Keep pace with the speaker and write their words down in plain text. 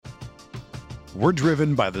We're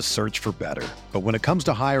driven by the search for better. But when it comes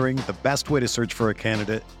to hiring, the best way to search for a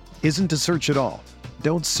candidate isn't to search at all.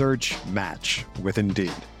 Don't search, match with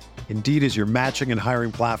Indeed. Indeed is your matching and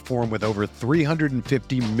hiring platform with over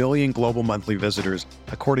 350 million global monthly visitors,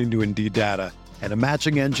 according to Indeed data, and a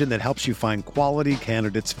matching engine that helps you find quality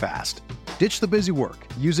candidates fast. Ditch the busy work.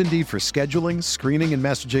 Use Indeed for scheduling, screening, and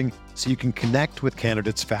messaging so you can connect with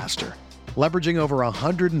candidates faster. Leveraging over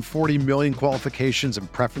 140 million qualifications and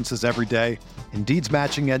preferences every day, Indeed's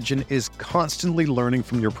matching engine is constantly learning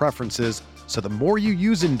from your preferences, so the more you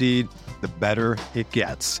use Indeed, the better it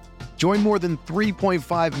gets. Join more than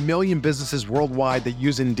 3.5 million businesses worldwide that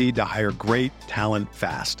use Indeed to hire great talent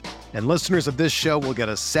fast. And listeners of this show will get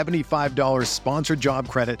a $75 sponsored job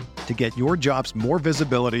credit to get your jobs more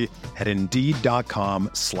visibility at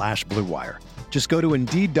Indeed.com/Blue Wire. Just go to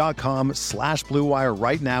Indeed.com/Blue Wire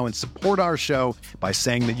right now and support our show by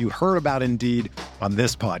saying that you heard about Indeed on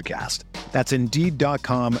this podcast. That's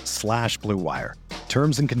Indeed.com/Blue Wire.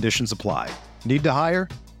 Terms and conditions apply. Need to hire?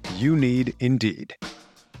 You need Indeed.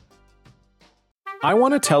 I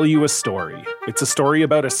want to tell you a story. It's a story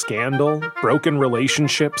about a scandal, broken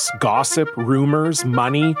relationships, gossip, rumors,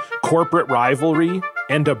 money, corporate rivalry,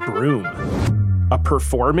 and a broom. A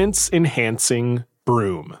performance-enhancing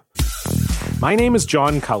broom. My name is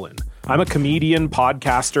John Cullen. I'm a comedian,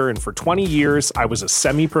 podcaster, and for 20 years, I was a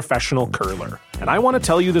semi-professional curler. And I want to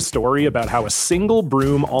tell you the story about how a single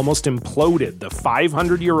broom almost imploded the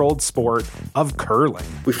 500-year-old sport of curling.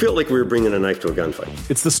 We feel like we were bringing a knife to a gunfight.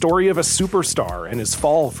 It's the story of a superstar and his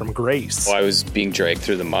fall from grace. Well, I was being dragged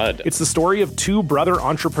through the mud. It's the story of two brother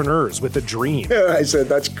entrepreneurs with a dream. I said,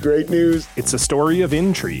 that's great news. It's a story of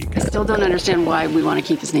intrigue. I still don't understand why we want to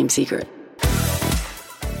keep his name secret.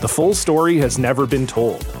 The full story has never been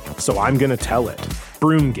told, so I'm going to tell it.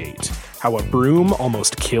 Broomgate, how a broom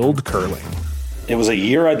almost killed curling. It was a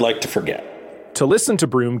year I'd like to forget. To listen to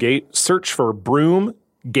Broomgate, search for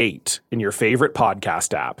Broomgate in your favorite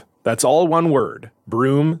podcast app. That's all one word,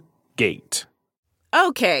 Broomgate.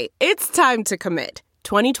 Okay, it's time to commit.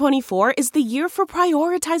 2024 is the year for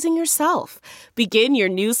prioritizing yourself. Begin your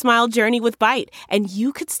new smile journey with Byte, and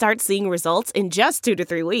you could start seeing results in just 2 to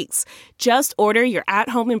 3 weeks. Just order your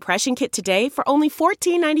at-home impression kit today for only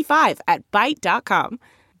 $14.95 at Byte.com.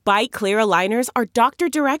 Byte Clear aligners are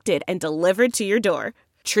doctor-directed and delivered to your door.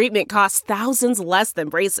 Treatment costs thousands less than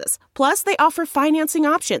braces. Plus, they offer financing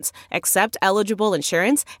options, accept eligible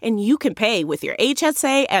insurance, and you can pay with your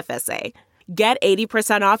HSA FSA. Get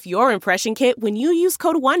 80% off your impression kit when you use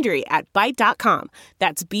code WONDERY at Byte.com.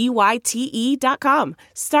 That's BYTE.com.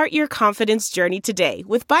 Start your confidence journey today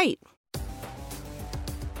with Byte.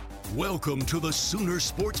 Welcome to the Sooner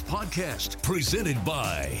Sports Podcast, presented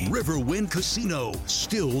by Riverwind Casino,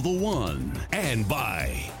 still the one, and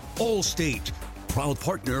by Allstate, proud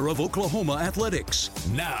partner of Oklahoma Athletics.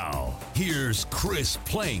 Now, here's Chris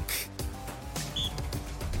Plank.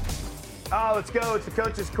 Let's go. It's the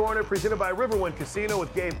Coach's Corner presented by Riverwind Casino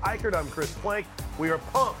with Gabe Eichert. I'm Chris Plank. We are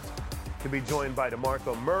pumped to be joined by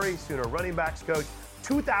DeMarco Murray, Sooner running backs coach,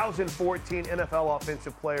 2014 NFL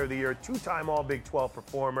Offensive Player of the Year, two-time All-Big 12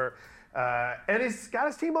 performer, and he's got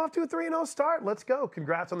his team off to a 3-0 start. Let's go.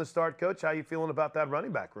 Congrats on the start, Coach. How you feeling about that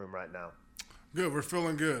running back room right now? Good. We're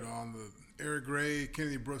feeling good. Eric Gray,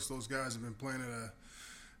 Kennedy Brooks, those guys have been playing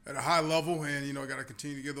at a high level, and, got to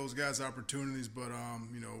continue to give those guys opportunities. But,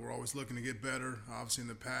 we're always looking to get better, obviously in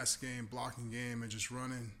the pass game, blocking game, and just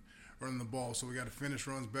running the ball. So we got to finish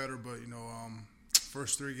runs better. But,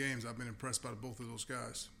 first 3 games, I've been impressed by both of those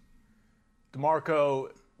guys. DeMarco,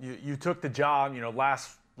 you took the job,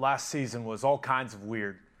 last season was all kinds of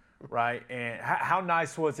weird, right? And how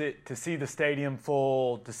nice was it to see the stadium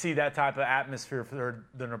full, to see that type of atmosphere for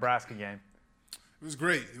the Nebraska game? It was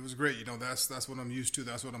great. It was great. That's what I'm used to.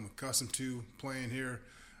 That's what I'm accustomed to playing here.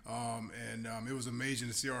 It was amazing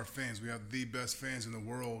to see our fans. We have the best fans in the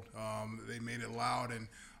world. They made it loud, and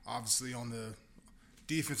obviously on the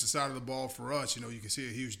defensive side of the ball for us, you can see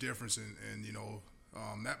a huge difference in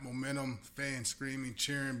that momentum, fans screaming,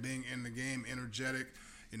 cheering, being in the game, energetic.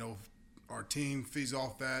 Our team feeds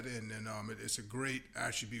off that, and it's a great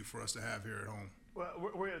attribute for us to have here at home. Well,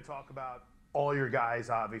 we're going to talk about all your guys,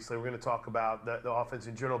 obviously. We're going to talk about the offense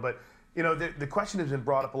in general. But, the question has been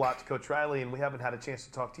brought up a lot to Coach Riley, and we haven't had a chance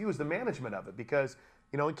to talk to you, is the management of it. Because,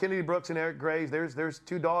 in Kennedy Brooks and Eric Gray, there's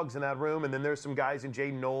 2 dogs in that room, and then there's some guys in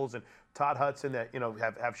Jaden Knowles and Todd Hudson that,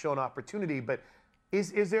 have shown opportunity. But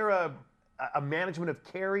is there a management of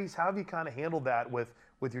carries? How have you kind of handled that with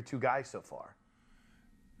your 2 guys so far?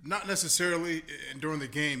 Not necessarily during the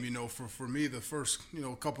game, for me, the first,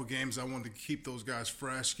 couple games, I wanted to keep those guys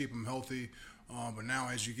fresh, keep them healthy. But now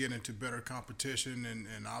as you get into better competition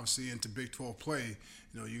and obviously into Big 12 play,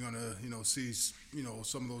 you're going to, see,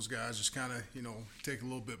 some of those guys just kind of, take a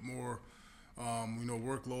little bit more,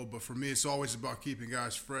 workload. But for me, it's always about keeping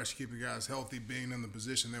guys fresh, keeping guys healthy, being in the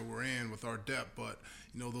position that we're in with our depth. But,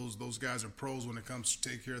 those guys are pros when it comes to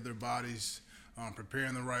take care of their bodies,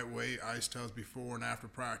 preparing the right way, ice tubs before and after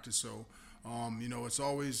practice. So, it's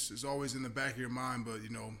always in the back of your mind, but,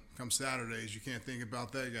 come Saturdays, you can't think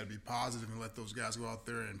about that. You got to be positive and let those guys go out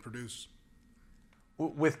there and produce.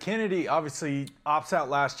 With Kennedy, obviously, opts out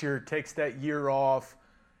last year, takes that year off,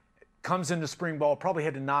 comes into spring ball, probably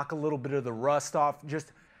had to knock a little bit of the rust off.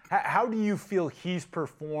 Just how do you feel he's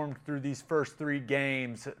performed through these first 3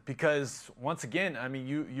 games? Because, once again, I mean,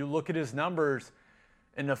 you look at his numbers,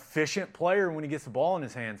 an efficient player when he gets the ball in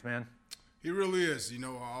his hands, man. He really is. I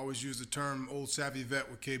always use the term old savvy vet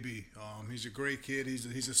with KB. He's a great kid.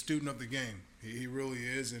 He's a student of the game. He really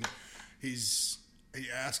is, and he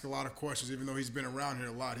asks a lot of questions. Even though he's been around here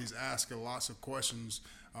a lot, he's asked lots of questions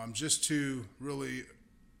just to really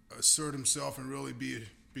assert himself and really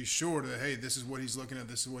be sure that, hey, this is what he's looking at,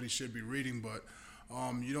 this is what he should be reading. But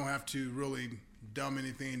you don't have to really dumb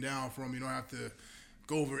anything down for him. You don't have to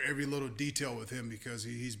go over every little detail with him because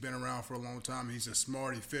he's been around for a long time. He's a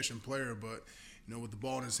smart, efficient player, but with the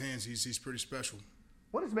ball in his hands, he's pretty special.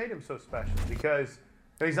 What has made him so special? Because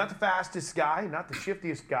he's not the fastest guy, not the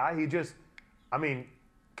shiftiest guy.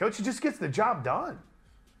 Coach, he just gets the job done.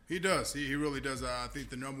 He does. He really does. I think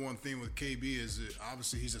the number one thing with KB is that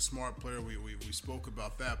obviously he's a smart player. We spoke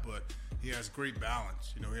about that, but he has great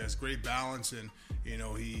balance. He has great balance, and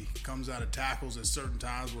he comes out of tackles at certain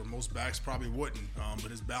times where most backs probably wouldn't.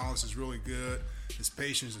 But his balance is really good. His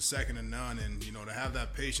patience is second to none, and to have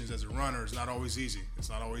that patience as a runner is not always easy. It's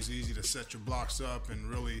not always easy to set your blocks up and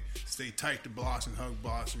really stay tight to blocks and hug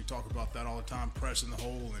blocks. We talk about that all the time, pressing the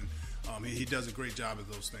hole, and he does a great job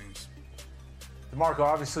at those things. DeMarco,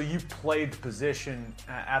 obviously you played the position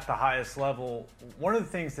at the highest level. One of the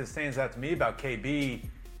things that stands out to me about KB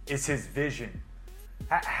is his vision.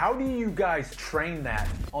 How do you guys train that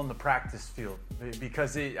on the practice field?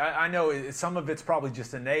 Because I know some of it's probably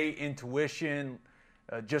just innate intuition,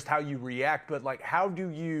 just how you react, but how do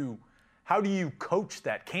you coach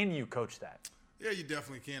that? Can you coach that? Yeah, you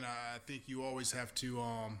definitely can. I think you always have to,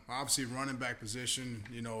 obviously, running back position,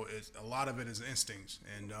 a lot of it is instincts.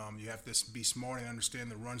 And you have to be smart and understand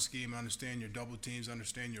the run scheme, understand your double teams,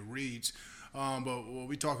 understand your reads. But what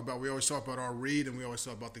we always talk about our read, and we always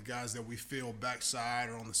talk about the guys that we feel backside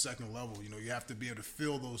or on the second level. You have to be able to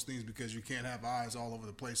feel those things because you can't have eyes all over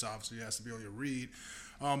the place. Obviously, it has to be on your read.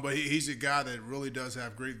 But he's a guy that really does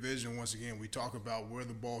have great vision. Once again, we talk about where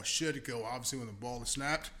the ball should go. Obviously, when the ball is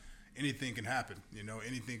snapped, anything can happen,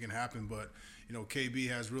 anything can happen. But, KB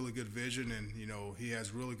has really good vision and, he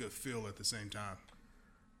has really good feel at the same time.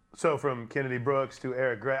 So from Kennedy Brooks to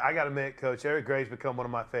Eric Gray, I got to admit, Coach, Eric Gray's become one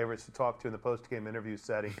of my favorites to talk to in the post-game interview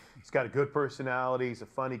setting. He's got a good personality. He's a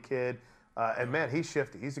funny kid. And, man, he's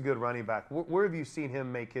shifty. He's a good running back. Where have you seen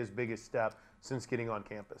him make his biggest step since getting on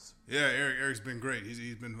campus? Yeah, Eric's been great.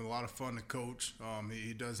 He's been a lot of fun to coach.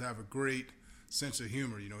 He does have a great sense of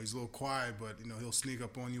humor. He's a little quiet, but he'll sneak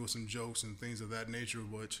up on you with some jokes and things of that nature,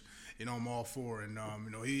 which I'm all for. And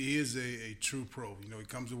he is a true pro. He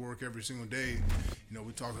comes to work every single day.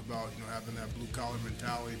 We talk about having that blue collar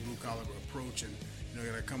mentality, blue collar approach, and you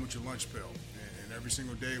got to come with your lunch pail. And every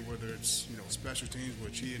single day, whether it's special teams,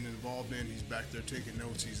 which he isn't involved in, he's back there taking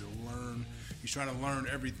notes. He's trying to learn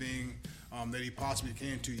everything that he possibly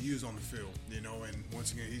can to use on the field. And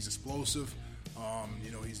once again, he's explosive.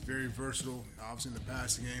 He's very versatile, obviously in the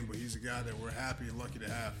passing game, but he's a guy that we're happy and lucky to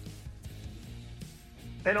have.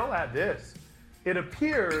 And I'll add this. It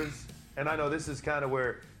appears, and I know this is kind of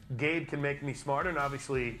where Gabe can make me smarter, and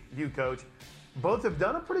obviously you, Coach, both have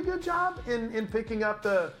done a pretty good job in picking up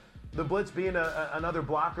the blitz, being another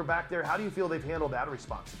blocker back there. How do you feel they've handled that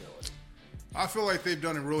responsibility? I feel like they've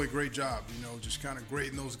done a really great job, just kind of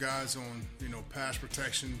grading those guys on, pass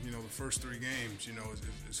protection, the first 3 games,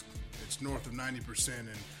 it's north of 90%.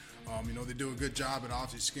 And, they do a good job at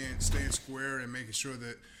obviously staying square and making sure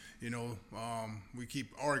that, we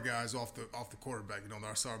keep our guys off the quarterback.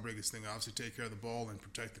 That's our biggest thing. Obviously take care of the ball and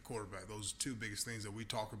protect the quarterback. Those are 2 biggest things that we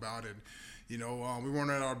talk about. And, we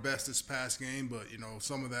weren't at our best this past game, but,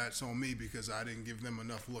 some of that's on me because I didn't give them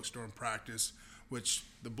enough looks during practice, which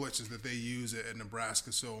the blitzes that they use at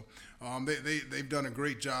Nebraska. So they've done a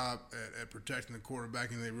great job at protecting the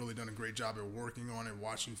quarterback, and they've really done a great job at working on it,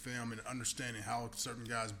 watching film, and understanding how certain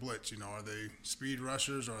guys blitz. Are they speed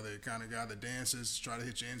rushers? Are they the kind of guy that dances, try to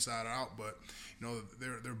hit you inside out? But,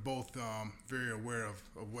 they're both very aware of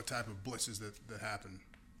what type of blitzes that happen.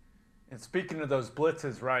 And speaking of those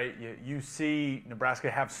blitzes, right, you see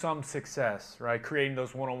Nebraska have some success, right, creating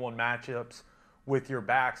those one-on-one matchups with your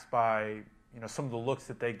backs by, some of the looks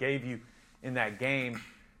that they gave you in that game.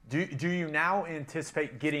 Do you now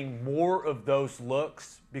anticipate getting more of those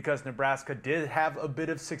looks because Nebraska did have a bit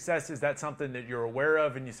of success? Is that something that you're aware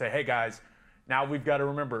of and you say, hey, guys, now we've got to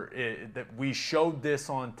remember that we showed this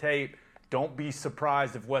on tape. Don't be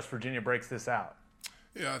surprised if West Virginia breaks this out.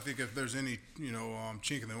 Yeah, I think if there's any,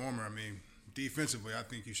 chink in the armor, defensively, I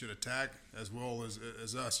think you should attack as well as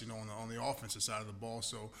us, on the offensive side of the ball.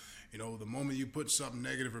 So, the moment you put something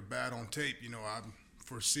negative or bad on tape, I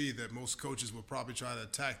foresee that most coaches will probably try to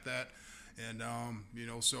attack that. And,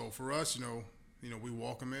 so for us, we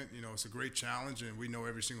welcome it. It's a great challenge, and we know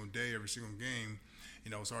every single day, every single game,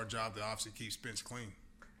 it's our job to obviously keep Spence clean.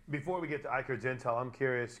 Before we get to Eichert's intel, I'm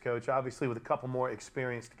curious, Coach, obviously with a couple more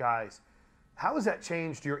experienced guys, how has that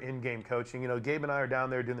changed your in-game coaching? Gabe and I are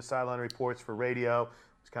down there doing the sideline reports for radio.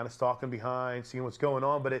 It's kind of stalking behind, seeing what's going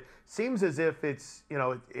on, but it seems as if it's,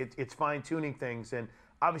 it's fine-tuning things. And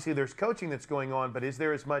obviously there's coaching that's going on, but is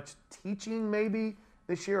there as much teaching maybe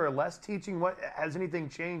this year or less teaching? What has anything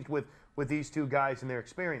changed with these two guys and their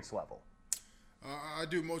experience level? I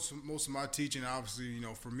do most of my teaching, obviously,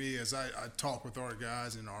 for me, as I talk with our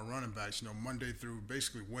guys and our running backs, Monday through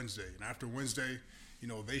basically Wednesday. And after Wednesday,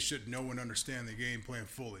 they should know and understand the game plan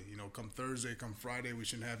fully. Come Thursday, come Friday, we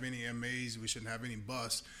shouldn't have any MAs, we shouldn't have any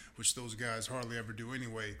busts, which those guys hardly ever do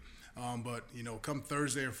anyway. But come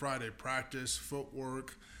Thursday or Friday, practice,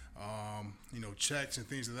 footwork, checks and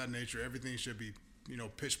things of that nature, everything should be,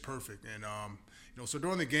 pitch perfect. And, so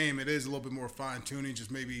during the game, it is a little bit more fine-tuning,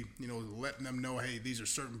 just maybe, letting them know, hey, these are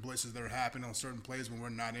certain blitzes that are happening on certain plays when we're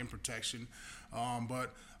not in protection.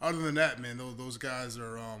 But other than that, man, those guys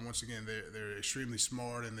are, once again, they're extremely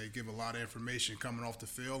smart, and they give a lot of information coming off the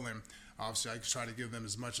field. And obviously I try to give them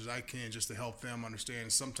as much as I can just to help them understand.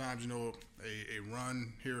 And sometimes, a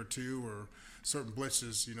run here or two or certain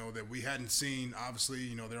blitzes, that we hadn't seen,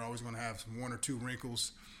 obviously, they're always going to have one or two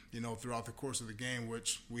wrinkles, throughout the course of the game,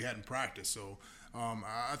 which we hadn't practiced. So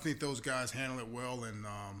I think those guys handle it well, and,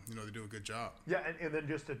 they do a good job. Yeah, and then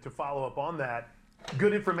just to follow up on that,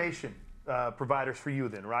 good information providers for you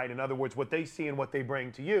then, right? In other words, what they see and what they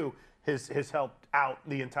bring to you has helped out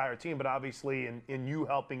the entire team, but obviously in you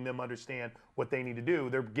helping them understand what they need to do,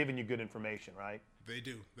 they're giving you good information, right? They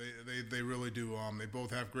do. They really do. They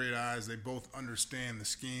both have great eyes. They both understand the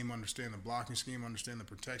scheme, understand the blocking scheme, understand the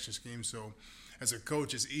protection scheme. So as a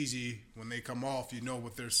coach, it's easy when they come off,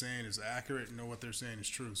 what they're saying is accurate, what they're saying is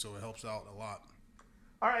true. So it helps out a lot.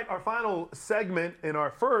 All right, our final segment in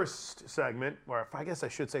our first segment, or I guess I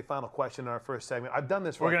should say final question in our first segment. I've done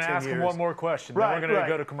this for 10 years. We're going to ask him one more question, then we're going to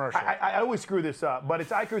go to commercial. I always screw this up, but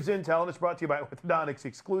it's Eichert's Intel, and it's brought to you by Orthodontics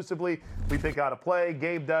exclusively. We pick out a play,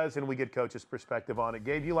 Gabe does, and we get Coach's perspective on it.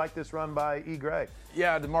 Gabe, you like this run by E. Gray?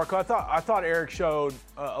 Yeah, DeMarco, I thought Eric showed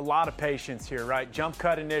a lot of patience here, right? Jump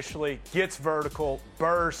cut initially, gets vertical,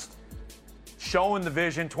 burst, showing the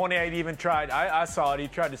vision. 28 even tried. I saw it. He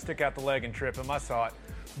tried to stick out the leg and trip him. I saw it.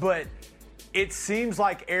 But it seems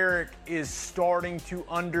like Eric is starting to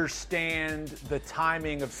understand the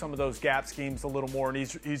timing of some of those gap schemes a little more, and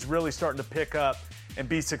he's really starting to pick up and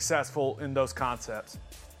be successful in those concepts.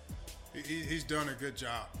 He's done a good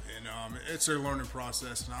job, and it's a learning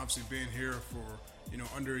process. And obviously, being here for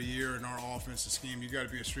under a year in our offensive scheme, you got to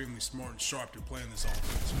be extremely smart and sharp to play in this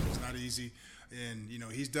offense. It's not easy, and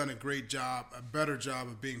he's done a great job, a better job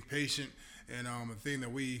of being patient. And a thing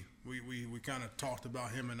that we kind of talked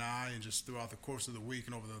about, him and I, and just throughout the course of the week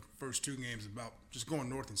and over the first two games, about just going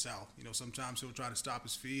north and south. Sometimes he'll try to stop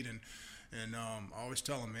his feet, and I always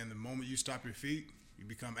tell him, man, the moment you stop your feet, you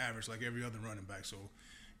become average like every other running back. So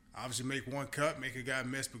obviously make one cut, make a guy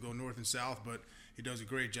miss, but go north and south. But he does a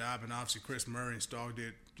great job, and obviously Chris Murray and Stogg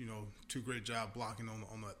did two great job blocking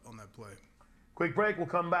on that play. Quick break. We'll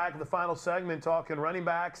come back in the final segment talking running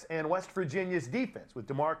backs and West Virginia's defense with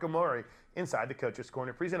DeMarco Murray inside the Coach's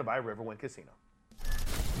Corner, presented by Riverwind Casino.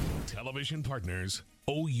 Television partners,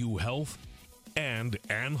 OU Health and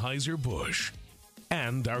Anheuser-Busch.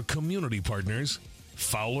 And our community partners,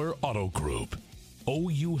 Fowler Auto Group,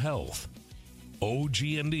 OU Health,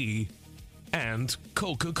 OG&E, and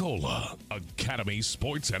Coca-Cola. Academy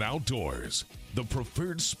Sports and Outdoors, the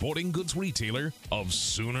preferred sporting goods retailer of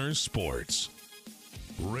Sooner Sports.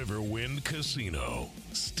 Riverwind Casino,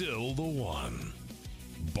 still the one.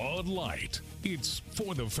 Bud Light, it's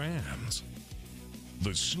for the fans.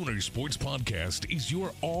 The Sooner Sports Podcast is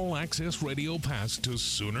your all-access radio pass to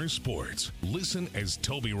Sooner Sports. Listen as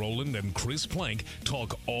Toby Rowland and Chris Plank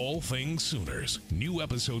talk all things Sooners. New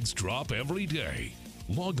episodes drop every day.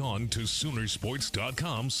 Log on to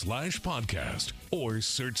Soonersports.com/podcast or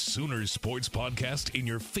search Sooner Sports Podcast in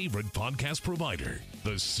your favorite podcast provider.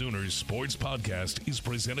 The Sooner Sports Podcast is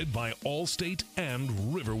presented by Allstate and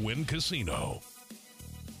Riverwind Casino.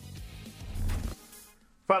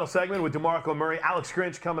 Final segment with DeMarco Murray. Alex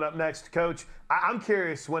Grinch coming up next. Coach, I'm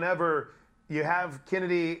curious, whenever you have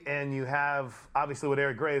Kennedy and you have, obviously, what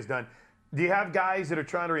Eric Gray has done, do you have guys that are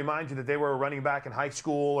trying to remind you that they were a running back in high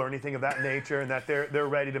school or anything of that nature, and that they're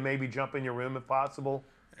ready to maybe jump in your room if possible?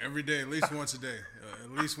 Every day, at least once a day.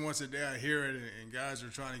 At least once a day I hear it, and guys are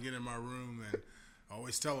trying to get in my room, and I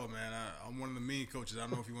always tell them, man, I'm one of the mean coaches. I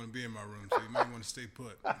don't know if you want to be in my room, so you may want to stay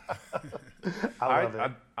put. I love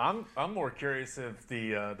it. I'm more curious if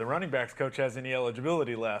the running backs coach has any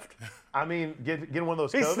eligibility left. I mean, get one of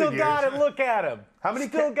those COVID He's still got years. it. Look at him. How many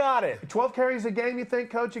still got it? 12 carries a game, you think,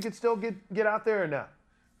 Coach, you could still get out there or not?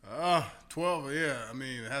 12, yeah. I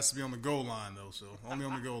mean, it has to be on the goal line, though, so only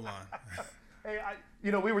on the goal line. Hey,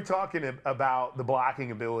 we were talking about the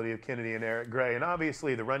blocking ability of Kennedy and Eric Gray, and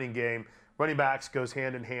obviously the running backs goes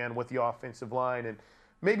hand in hand with the offensive line, and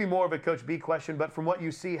maybe more of a Coach B question, but from what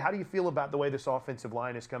you see, how do you feel about the way this offensive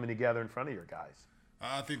line is coming together in front of your guys?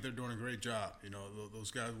 I think they're doing a great job. You know, those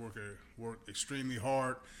guys work extremely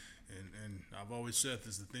hard, and I've always said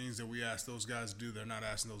this: the things that we ask those guys to do, they're not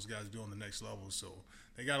asking those guys to do on the next level. So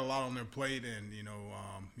they got a lot on their plate, and we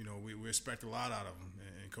expect a lot out of them.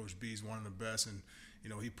 And Coach B is one of the best, and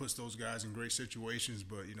he puts those guys in great situations.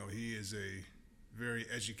 But he is a very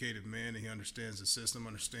educated man, and he understands the system,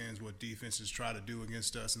 understands what defenses try to do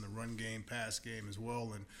against us in the run game, pass game as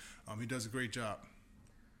well, and he does a great job.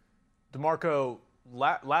 DeMarco,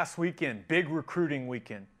 last weekend, big recruiting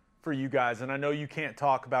weekend for you guys, and I know you can't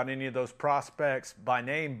talk about any of those prospects by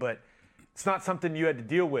name, but it's not something you had to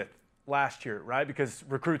deal with last year, right? Because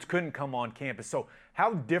recruits couldn't come on campus. So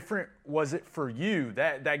how different was it for you,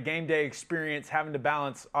 that game day experience, having to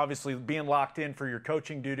balance, obviously, being locked in for your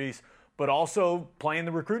coaching duties, but also playing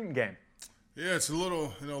the recruiting game? Yeah, it's a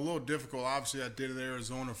little difficult. Obviously, I did it in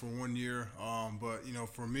Arizona for 1 year, but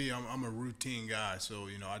for me, I'm a routine guy. So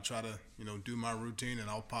I try to do my routine, and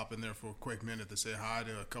I'll pop in there for a quick minute to say hi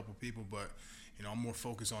to a couple people. But I'm more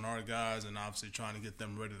focused on our guys, and obviously trying to get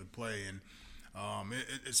them ready to play. And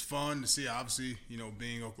it's fun to see. Obviously,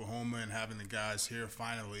 being Oklahoma and having the guys here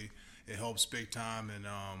finally, it helps big time. And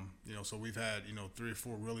so we've had 3 or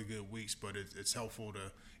 4 really good weeks, but it's helpful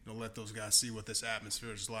to let those guys see what this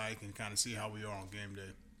atmosphere is like and kind of see how we are on game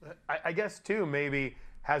day. I guess, too, maybe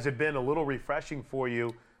has it been a little refreshing for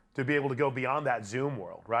you to be able to go beyond that Zoom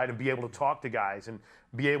world, right, and be able to talk to guys and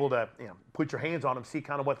be able to put your hands on them, see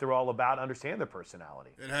kind of what they're all about, understand their personality?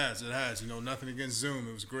 It has. Nothing against Zoom.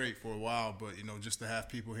 It was great for a while, but, just to have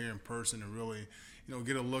people here in person and really,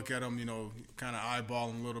 get a look at them, kind of eyeball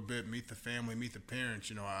them a little bit, meet the family, meet the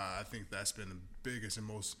parents, I think that's been the biggest and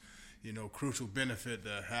most crucial benefit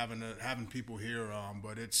to having people here.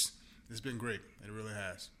 But it's been great. It really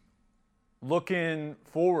has. Looking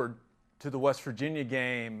forward to the West Virginia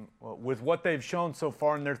game, with what they've shown so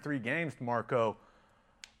far in their 3 games, DeMarco,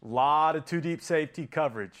 a lot of 2 deep safety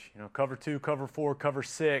coverage. Cover 2, cover 4, cover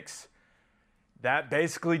 6. That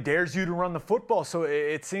basically dares you to run the football. So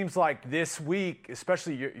it seems like this week,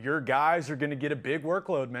 especially your guys are going to get a big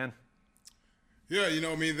workload, man. Yeah,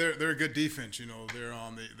 they're a good defense.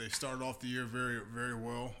 They started off the year very, very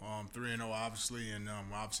well, 3-0 obviously, and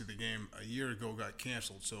obviously the game a year ago got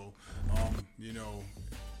canceled. So,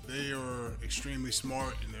 they are extremely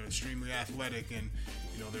smart and they're extremely athletic, and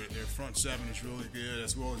their front 7 is really good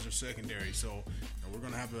as well as their secondary. So, we're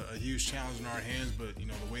going to have a huge challenge in our hands, but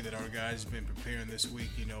the way that our guys have been preparing this week,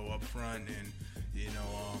 up front, and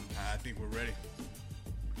I think we're ready.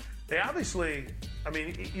 They obviously,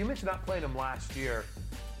 you mentioned not playing them last year.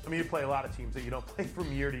 You play a lot of teams that you don't play from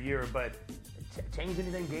year to year, but change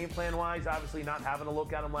anything game plan-wise? Obviously not having a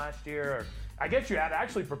look at them last year. Or, I guess you had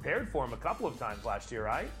actually prepared for them a couple of times last year,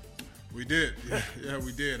 right? We did. Yeah,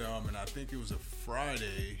 we did. And I think it was a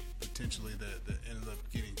Friday, potentially, that ended up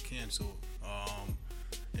getting canceled.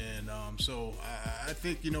 So I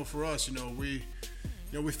think, for us, we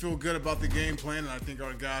feel good about the game plan, and I think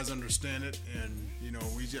our guys understand it. And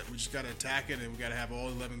we just got to attack it, and we got to have all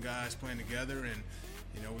 11 guys playing together, and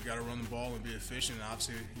we got to run the ball and be efficient. And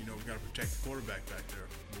obviously, we got to protect the quarterback back there.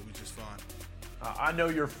 We'll be just fine. I know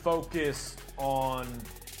you're focused on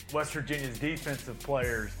West Virginia's defensive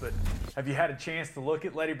players, but have you had a chance to look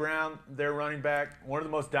at Letty Brown, their running back, one of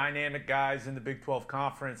the most dynamic guys in the Big 12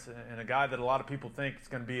 Conference, and a guy that a lot of people think is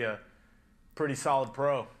going to be a pretty solid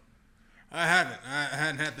pro? I haven't. I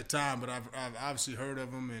hadn't had the time, but I've obviously heard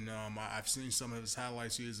of him, and I've seen some of his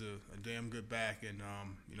highlights. He is a damn good back, and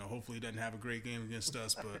hopefully he doesn't have a great game against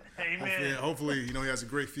us, but hopefully he has a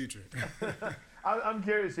great future. I'm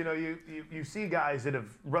curious. You see guys that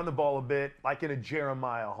have run the ball a bit, like in a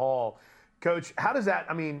Jeremiah Hall. Coach, how does that?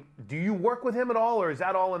 I mean, do you work with him at all, or is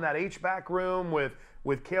that all in that H-back room with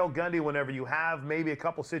Cale Gundy? Whenever you have maybe a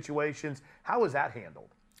couple situations, how is that handled?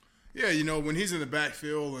 Yeah, when he's in the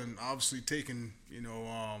backfield and obviously taking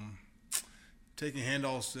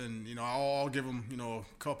handoffs, and I'll give him a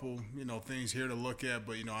couple things here to look at,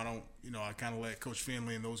 but I don't I kind of let Coach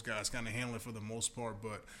Finley and those guys kind of handle it for the most part.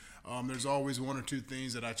 But there's always one or two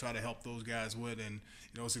things that I try to help those guys with, and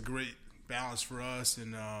it's a great balance for us,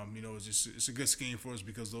 and it's a good scheme for us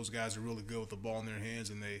because those guys are really good with the ball in their hands,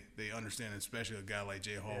 and they understand, especially a guy like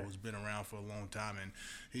Jay Hall who's been around for a long time, and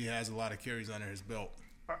he has a lot of carries under his belt.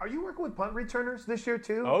 Are you working with punt returners this year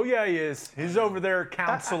too? Oh yeah, he is. He's over there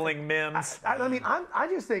counseling Mims. I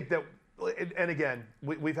just think that, and again,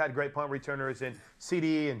 we've had great punt returners in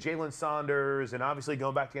CD and Jalen Saunders, and obviously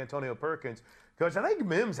going back to Antonio Perkins. Coach, I think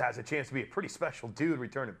Mims has a chance to be a pretty special dude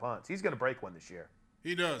returning punts. He's going to break one this year.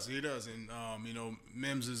 He does, and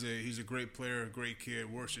Mims he's a great player, a great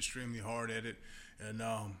kid, works extremely hard at it, and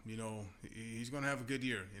he's going to have a good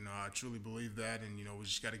year. I truly believe that, and we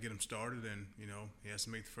just got to get him started, and he has to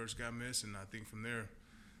make the first guy miss, and I think from there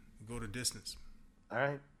we'll go to distance. All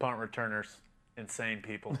right, punt returners, insane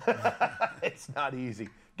people. It's not easy.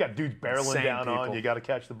 You got dudes barreling down on you. Got to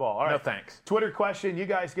catch the ball. All right, no thanks. Twitter question. You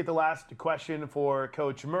guys get the last question for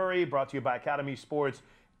Coach Murray. Brought to you by Academy Sports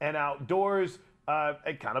and Outdoors.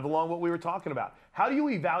 Kind of along what we were talking about. How do you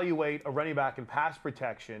evaluate a running back in pass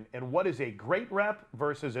protection, and what is a great rep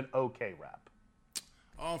versus an okay rep?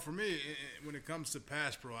 For me, when it comes to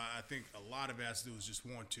pass pro, I think a lot of it has to do is just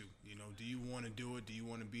want to. Do you want to do it? Do you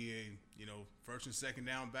want to be a first and second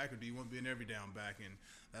down back, or do you want to be an every down back? And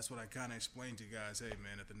that's what I kind of explained to guys. Hey,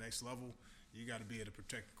 man, at the next level, you got to be able to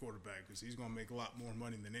protect the quarterback because he's going to make a lot more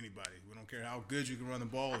money than anybody. We don't care how good you can run the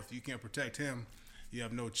ball. If you can't protect him, you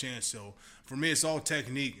have no chance. So for me, it's all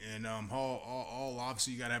technique, and all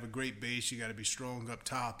obviously you got to have a great base. You got to be strong up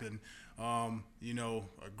top, and a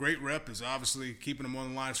great rep is obviously keeping them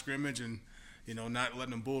on the line of scrimmage and not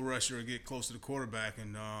letting them bull rush or get close to the quarterback.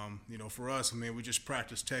 And for us, we just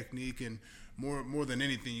practice technique, and more than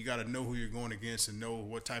anything, you got to know who you're going against and know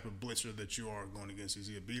what type of blitzer that you are going against. Is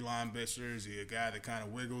he a beeline blitzer? Is he a guy that kind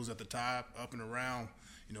of wiggles at the top, up and around?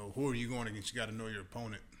 Who are you going against? You got to know your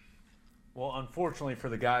opponent. Well, unfortunately for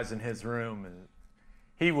the guys in his room,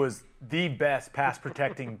 he was the best pass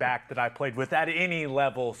protecting back that I played with at any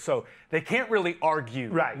level, so they can't really argue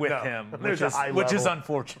with him, which is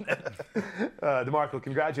unfortunate. DeMarco,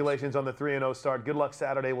 congratulations on the 3-0 start. Good luck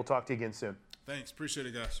Saturday. We'll talk to you again soon. Thanks. Appreciate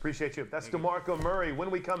it, guys. Appreciate you. That's DeMarco Murray.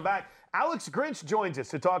 When we come back, Alex Grinch joins us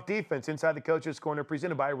to talk defense inside the Coach's Corner,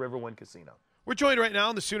 presented by Riverwind Casino. We're joined right now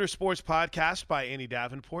on the Sooner Sports Podcast by Annie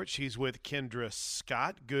Davenport. She's with Kendra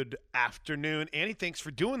Scott. Good afternoon. Annie, thanks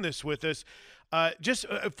for doing this with us.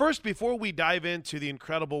 First, before we dive into the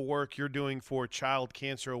incredible work you're doing for childhood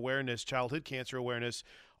cancer awareness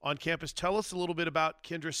on campus, tell us a little bit about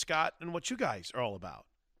Kendra Scott and what you guys are all about.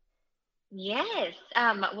 Yes.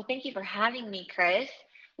 Well, thank you for having me, Chris.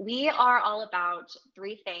 We are all about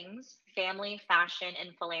three things: family, fashion,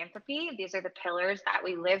 and philanthropy. These are the pillars that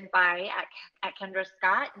we live by at Kendra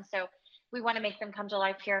Scott. And so we want to make them come to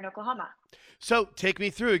life here in Oklahoma. So take me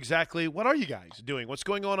through exactly what are you guys doing? What's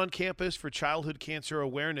going on campus for childhood cancer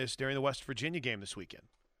awareness during the West Virginia game this weekend?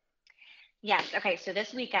 Yes. Okay. So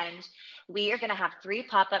this weekend, we are going to have 3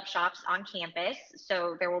 pop-up shops on campus.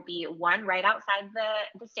 So there will be one right outside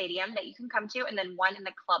the stadium that you can come to, and then one in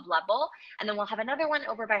the club level. And then we'll have another one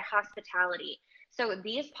over by hospitality. So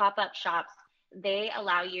these pop-up shops, they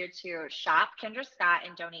allow you to shop Kendra Scott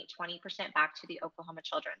and donate 20% back to the Oklahoma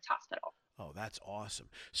Children's Hospital. Oh, that's awesome.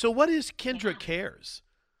 So what is Kendra Cares?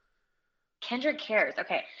 Kendra Cares.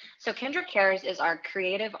 Okay. So Kendra Cares is our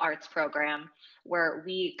creative arts program where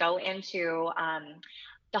we go into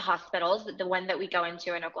the hospitals. The one that we go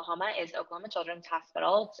into in Oklahoma is Oklahoma Children's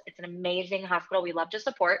Hospital. It's an amazing hospital we love to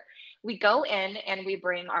support. We go in and we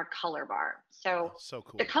bring our color bar. So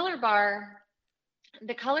cool. The color bar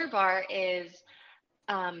is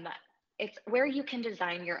it's where you can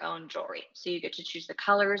design your own jewelry. So you get to choose the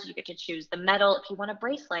colors, you get to choose the metal. If you want a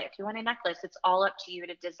bracelet, if you want a necklace, it's all up to you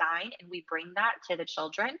to design. And we bring that to the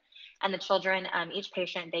children. And the children, each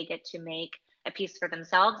patient, they get to make a piece for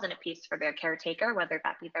themselves and a piece for their caretaker, whether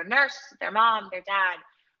that be their nurse, their mom, their dad.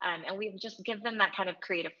 And we just give them that kind of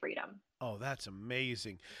creative freedom. Oh, that's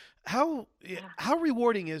amazing. How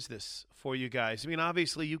rewarding is this for you guys? I mean,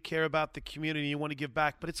 obviously you care about the community, you want to give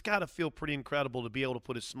back, but it's got to feel pretty incredible to be able to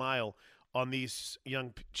put a smile on these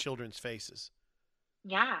young children's faces.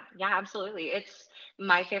 Yeah, absolutely. It's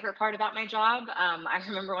my favorite part about my job. I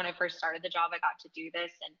remember when I first started the job, I got to do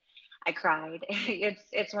this and I cried.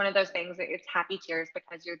 It's one of those things that it's happy tears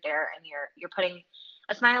because you're there and you're putting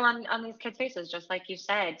a smile on these kids' faces, just like you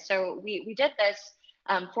said. So we did this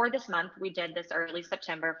for this month. We did this early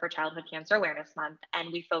September for Childhood Cancer Awareness Month,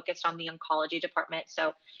 and we focused on the oncology department.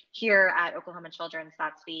 So here at Oklahoma Children's,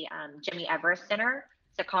 that's the Jimmy Everest Center.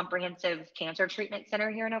 It's a comprehensive cancer treatment center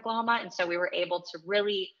here in Oklahoma. And so we were able to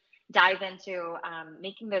really dive into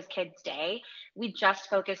making those kids' day. We just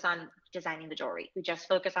focus on designing the jewelry. We just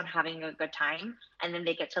focus on having a good time. And then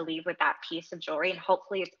they get to leave with that piece of jewelry. And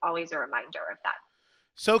hopefully it's always a reminder of that.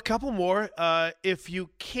 So a couple more. If you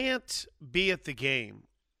can't be at the game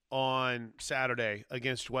on Saturday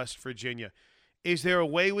against West Virginia, is there a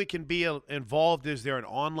way we can be involved? Is there an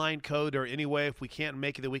online code or any way if we can't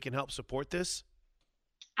make it that we can help support this?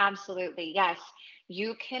 Absolutely, yes.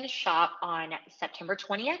 You can shop on September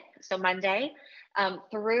 20th, so Monday,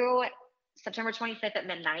 through September 25th at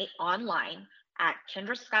midnight online at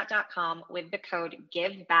kendrascott.com with the code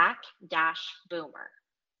GiveBack-Boomer.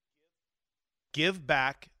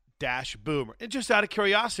 GiveBack-Boomer. And just out of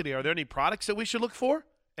curiosity, are there any products that we should look for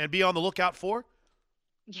and be on the lookout for?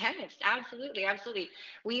 Yes, absolutely.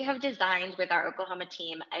 We have designed with our Oklahoma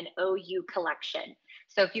team an OU collection.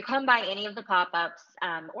 So if you come by any of the pop-ups,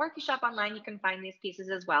 or if you shop online, you can find these pieces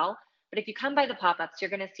as well. But if you come by the pop-ups, you're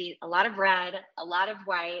going to see a lot of red, a lot of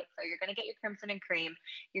white. So you're going to get your crimson and cream.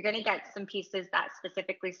 You're going to get some pieces that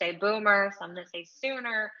specifically say Boomer, some that say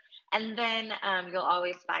Sooner. And then you'll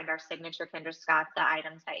always find our signature Kendra Scott, the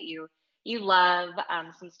items that you love,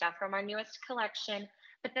 some stuff from our newest collection.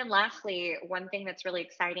 But then lastly, one thing that's really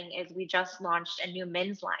exciting is we just launched a new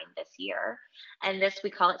men's line this year. And this,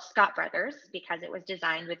 we call it Scott Brothers because it was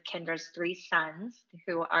designed with Kendra's 3 sons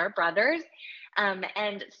who are brothers.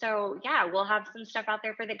 And so, yeah, we'll have some stuff out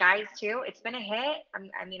there for the guys too. It's been a hit.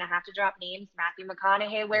 I mean, I have to drop names. Matthew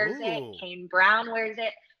McConaughey wears it. Kane Brown wears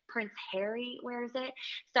it. Prince Harry wears it.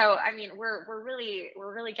 So, I mean, we're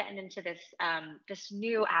really getting into this this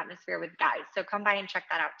new atmosphere with guys. So come by and check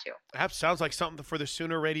that out too. That sounds like something for the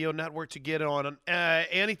Sooner Radio Network to get on.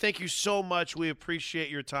 Annie, thank you so much. We appreciate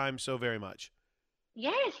your time so very much.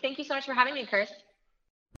 Yes, thank you so much for having me, Chris.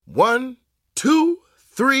 1, 2,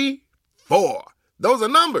 3, 4. Those are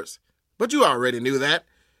numbers, but you already knew that.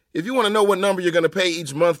 If you want to know what number you're going to pay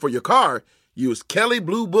each month for your car, use Kelly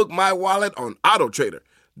Blue Book My Wallet on Auto Trader.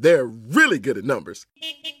 They're really good at numbers.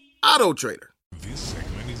 Auto Trader. This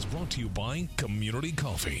segment is brought to you by Community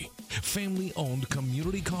Coffee. Family-owned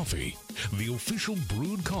Community Coffee. The official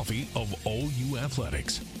brewed coffee of OU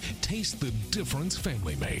Athletics. Taste the difference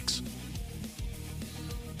family makes.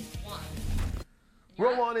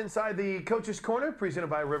 Roll on inside the Coach's Corner, presented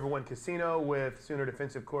by Riverwind Casino with Sooner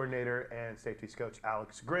defensive coordinator and safeties coach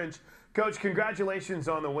Alex Grinch. Coach, congratulations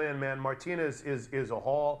on the win, man. Martinez is a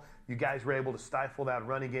haul. You guys were able to stifle that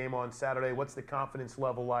running game on Saturday. What's the confidence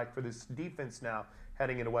level like for this defense now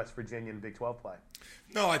heading into West Virginia and Big 12 play?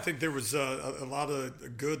 No, I think there was a lot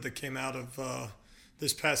of good that came out of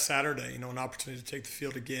this past Saturday. You know, an opportunity to take the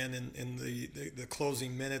field again in the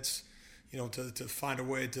closing minutes. You know, to find a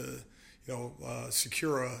way to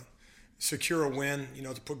secure a win. You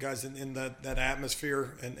know, to put guys in that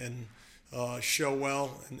atmosphere and show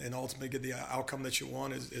well and ultimately get the outcome that you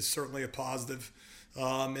want is certainly a positive.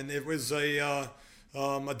 And it was a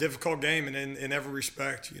difficult game in every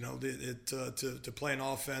respect. You know, to play an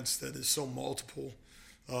offense that is so multiple,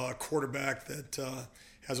 quarterback that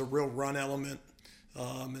has a real run element,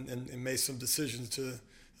 and made some decisions to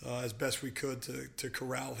as best we could to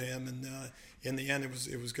corral him. And in the end,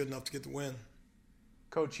 it was good enough to get the win.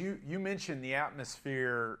 Coach, you mentioned the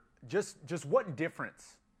atmosphere. Just what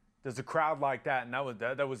difference does a crowd like that, and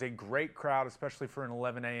that was a great crowd, especially for an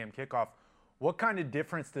 11 a.m. kickoff. What kind of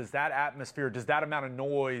difference does that atmosphere, does that amount of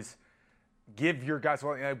noise give your guys?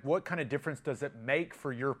 What kind of difference does it make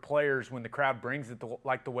for your players when the crowd brings it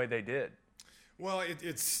like the way they did? Well,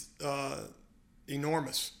 it's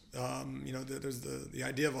enormous. You know, there's the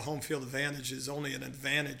idea of a home field advantage is only an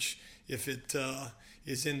advantage if it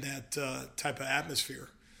is in that type of atmosphere.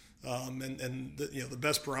 And the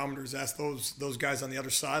best barometers ask those guys on the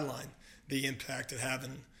other sideline the impact of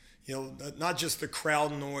having, you know, not just the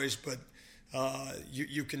crowd noise, but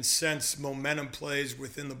you can sense momentum plays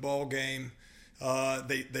within the ball game.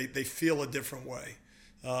 They feel a different way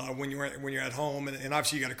when you're at home, and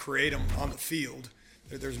obviously you got to create them on the field.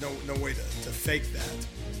 There's no way to fake that.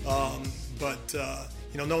 But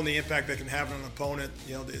knowing the impact they can have on an opponent,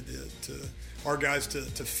 to our guys to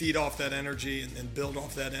feed off that energy and build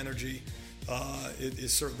off that energy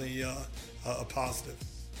is certainly a positive.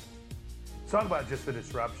 Let's talk about just the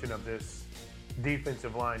disruption of this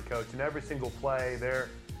defensive line, Coach. And every single play,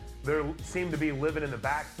 they seem to be living in the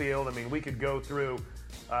backfield. I mean, we could go through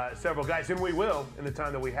several guys, and we will in the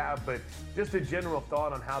time that we have, but just a general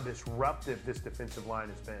thought on how disruptive this defensive line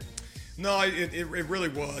has been. No, it really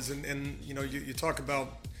was. And you talk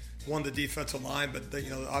about the defensive line, but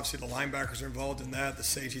obviously the linebackers are involved in that. The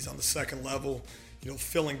safeties on the second level,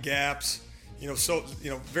 filling gaps.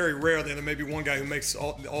 Very rarely, and there may be one guy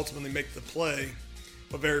who ultimately make the play,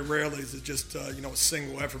 but very rarely is it just a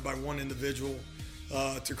single effort by one individual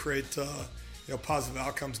to create positive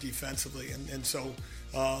outcomes defensively. And so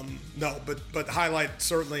no, but highlight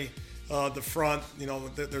certainly the front.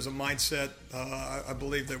 There's a mindset I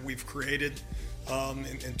believe that we've created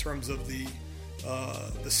in terms of the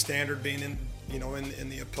standard being in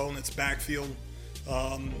the opponent's backfield.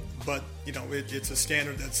 But it's a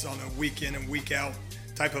standard that's on a week in and week out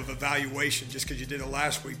type of evaluation. Just because you did it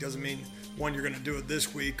last week doesn't mean, one, you're going to do it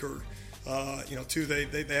this week, or two,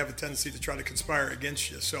 they have a tendency to try to conspire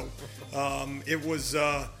against you. So it was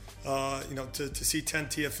to see 10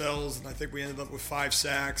 TFLs, and I think we ended up with 5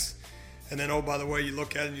 sacks. And then, oh, by the way, you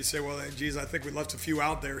look at it and you say, well, geez, I think we left a few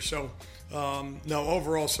out there. So no,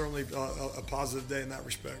 overall, certainly a positive day in that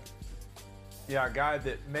respect. Yeah, a guy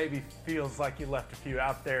that maybe feels like you left a few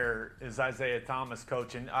out there is Isaiah Thomas,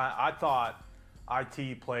 Coach. And I thought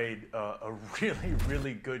IT played a really,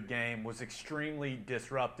 really good game, was extremely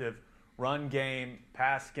disruptive. Run game,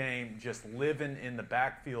 pass game, just living in the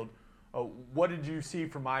backfield. What did you see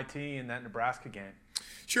from IT in that Nebraska game?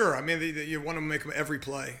 Sure. I mean, you want to make them every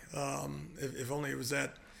play. If only it was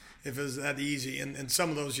that easy. And some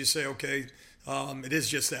of those you say, okay, it is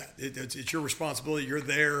just that. It's your responsibility. You're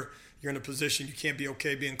there. You're in a position. You can't be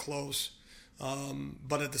okay being close.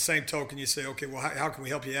 But at the same token, you say, okay, well, how can we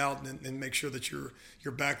help you out and make sure that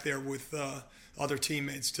you're back there with other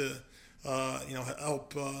teammates to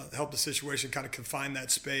help the situation, kind of confine that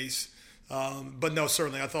space. But no,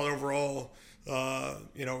 certainly, I thought overall,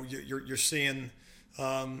 you're seeing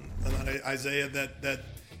Isaiah that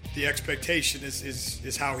the expectation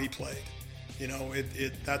is how he played.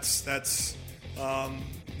 That's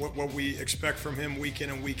what we expect from him week in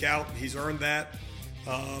and week out. He's earned that.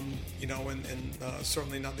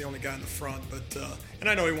 Certainly not the only guy in the front, but and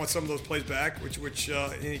I know he wants some of those plays back, which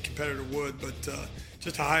any competitor would, but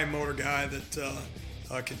just a high motor guy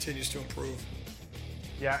that continues to improve.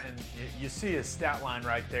 Yeah, and you see his stat line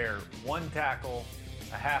right there: 1 tackle,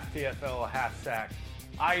 a half TFL, a half sack.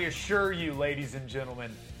 I assure you, ladies and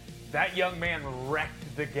gentlemen, that young man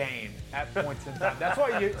wrecked the game at points in time. That's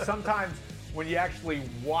why sometimes when you actually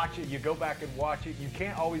watch it, you go back and watch it, you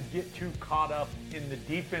can't always get too caught up in the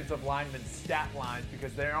defensive lineman's stat lines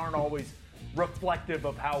because they aren't always reflective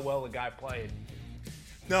of how well a guy played.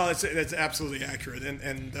 No, that's absolutely accurate.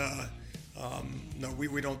 And no,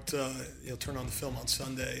 we don't turn on the film on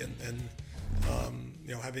Sunday and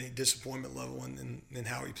have any disappointment level in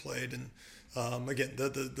how he played. And again,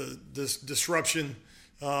 this disruption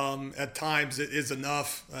at times it is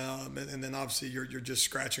enough, and then obviously you're just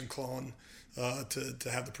scratching, clawing to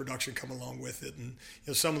have the production come along with it. And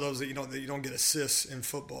some of those that you don't get assists in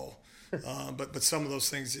football, but some of those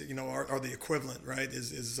things are the equivalent, right?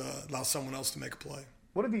 Is allow someone else to make a play.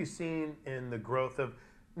 What have you seen in the growth of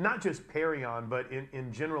not just Perrion, but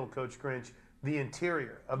in general, Coach Grinch, the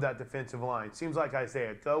interior of that defensive line? Seems like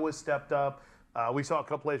Isaiah Doe has stepped up. We saw a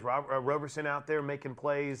couple plays, Roberson out there making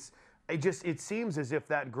plays. It seems as if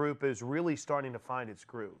that group is really starting to find its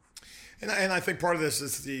groove. And I think part of this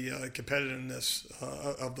is the competitiveness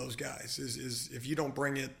of those guys. Is if you don't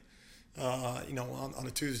bring it, on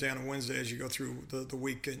a Tuesday, on a Wednesday as you go through the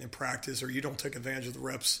week in practice, or you don't take advantage of the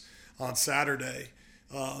reps on Saturday,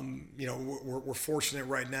 we're fortunate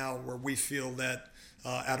right now where we feel that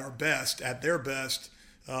at their best,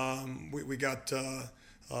 we got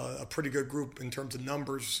a pretty good group in terms of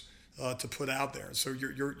numbers to put out there. So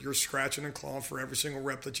you're scratching and clawing for every single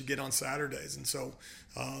rep that you get on Saturdays. And so,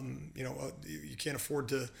 you can't afford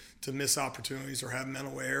to miss opportunities or have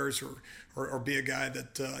mental errors or be a guy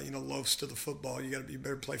that, loafs to the football. You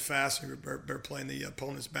better play fast, and you better play in the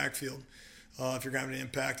opponent's backfield if you're going to have an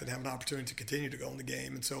impact and have an opportunity to continue to go in the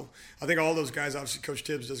game. And so I think all those guys, obviously Coach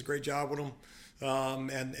Tibbs does a great job with them.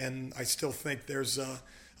 And I still think there's a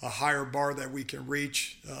higher bar that we can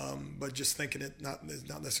reach, but just thinking it is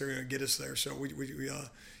not necessarily going to get us there. So we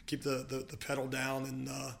keep the pedal down, and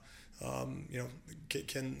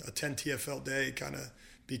can a 10 TFL day kind of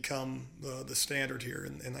become the standard here,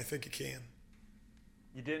 and I think it can.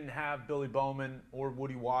 You didn't have Billy Bowman or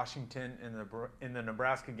Woody Washington in the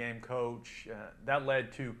Nebraska game, Coach. That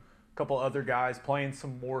led to a couple other guys playing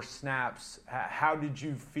some more snaps. How did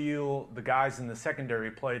you feel the guys in the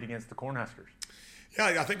secondary played against the Cornhuskers? Yeah,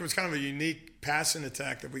 I think it was kind of a unique passing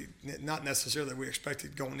attack that we, not necessarily that we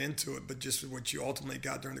expected going into it, but just what you ultimately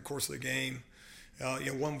got during the course of the game.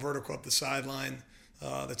 One vertical up the sideline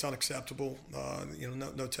that's unacceptable.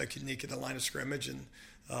 No technique at the line of scrimmage, and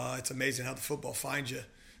it's amazing how the football finds you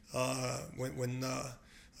when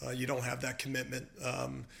you don't have that commitment. A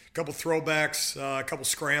couple throwbacks, a couple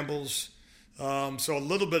scrambles, so a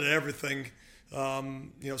little bit of everything.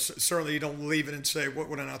 Certainly you don't leave it and say, what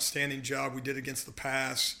an outstanding job we did against the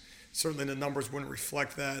pass. Certainly the numbers wouldn't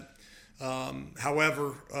reflect that.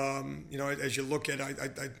 However, as you look at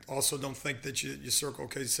it, I also don't think that you circle,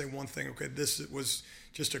 okay, you say one thing, okay, this was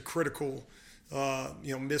just a critical,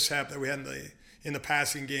 mishap that we had in the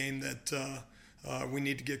passing game that we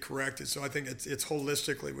need to get corrected. So I think it's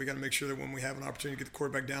holistically, we got to make sure that when we have an opportunity to get the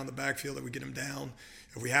quarterback down the backfield, that we get him down.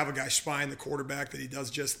 If we have a guy spying the quarterback, that he does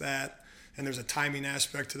just that. And there's a timing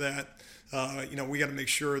aspect to that. We got to make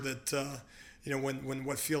sure that, when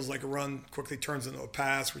what feels like a run quickly turns into a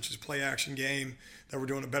pass, which is a play action game, that we're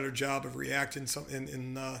doing a better job of reacting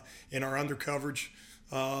in our under coverage.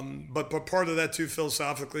 But part of that too,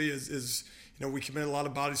 philosophically, is we commit a lot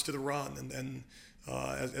of bodies to the run, and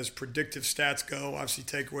as predictive stats go, obviously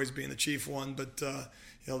takeaways being the chief one, but the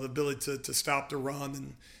ability to stop the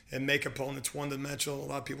run and make opponents one-dimensional. A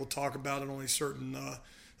lot of people talk about it, only certain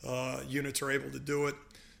units are able to do it.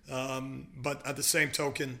 But at the same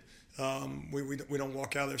token, we don't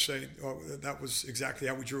walk out there saying, oh, that was exactly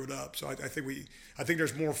how we drew it up. So I think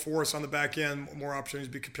there's more for us on the back end, more opportunities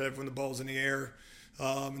to be competitive when the ball's in the air,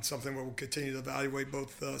 and something where we'll continue to evaluate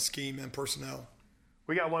both scheme and personnel.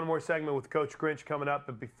 We got one more segment with Coach Grinch coming up,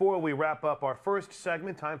 but before we wrap up our first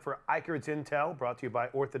segment, time for Eichert's Intel, brought to you by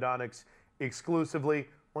Orthodontics exclusively.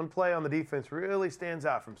 One play on the defense really stands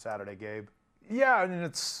out from Saturday, Gabe. Yeah, I mean,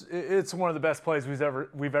 it's one of the best plays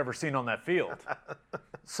we've ever seen on that field.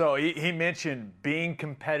 So he mentioned being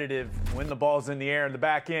competitive when the ball's in the air in the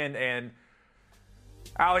back end, and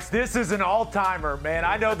Alex, this is an all-timer, man.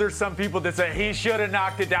 I know there's some people that say he should have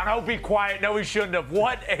knocked it down. Oh, be quiet. No, he shouldn't have.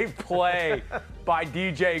 What a play by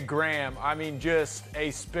DJ Graham. I mean, just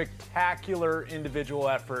a spectacular individual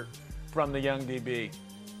effort from the young DB.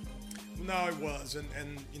 No, it was,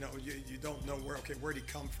 and you don't know where'd he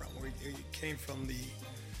come from? He came from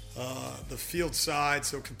the field side,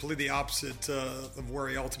 so completely opposite of where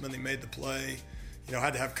he ultimately made the play.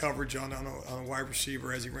 Had to have coverage on a wide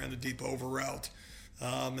receiver as he ran a deep over route,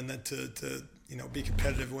 and then to be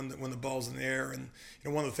competitive when the ball's in the air. And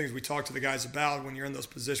one of the things we talk to the guys about when you're in those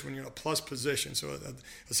positions, when you're in a plus position, so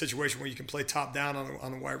a situation where you can play top down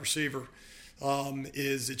on a wide receiver,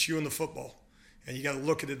 is it's you and the football. And you got to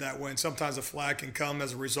look at it that way. And sometimes a flag can come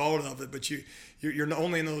as a result of it, but you're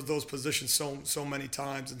only in those positions so many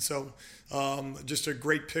times. And so just a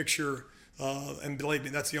great picture. And believe me,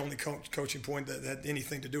 that's the only coaching point that had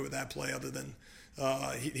anything to do with that play, other than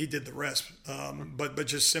he did the rest. But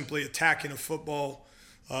just simply attacking a football,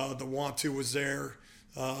 the want to was there.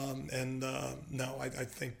 No, I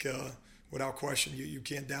think without question, you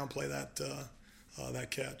can't downplay that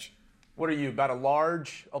catch. What are you, about a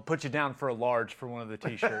large? I'll put you down for a large for one of the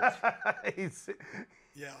T-shirts.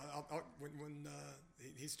 Yeah, when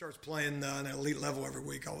he starts playing an elite level every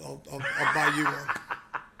week, I'll buy you one.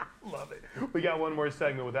 Love it. We got one more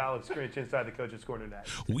segment with Alex Grinch inside the Coach's Corner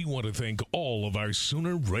next. We want to thank all of our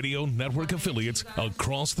Sooner Radio Network affiliates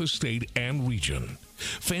across the state and region.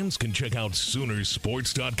 Fans can check out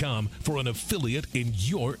Soonersports.com for an affiliate in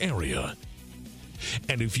your area.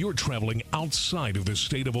 And if you're traveling outside of the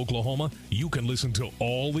state of Oklahoma, you can listen to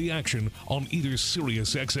all the action on either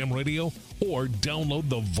Sirius XM Radio or download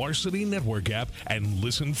the Varsity Network app and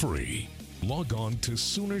listen free. Log on to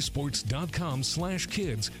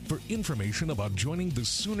Soonersports.com/kids for information about joining the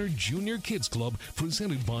Sooner Junior Kids Club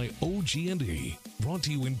presented by OG&E. Brought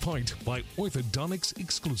to you in part by Orthodontics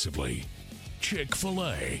exclusively.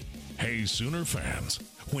 Chick-fil-A. Hey, Sooner fans.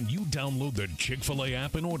 When you download the Chick-fil-A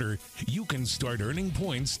app and order, you can start earning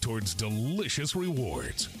points towards delicious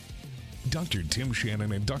rewards. Dr. Tim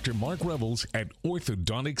Shannon and Dr. Mark Revels at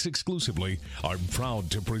Orthodontics exclusively are proud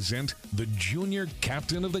to present the junior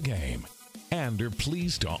captain of the game and are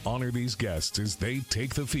pleased to honor these guests as they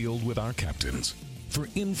take the field with our captains. For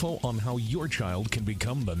info on how your child can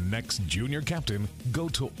become the next junior captain, go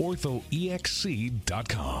to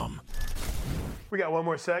orthoexc.com. We got one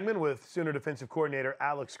more segment with Sooner defensive coordinator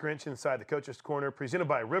Alex Grinch inside the Coach's Corner, presented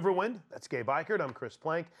by Riverwind. That's Gabe Eichert. I'm Chris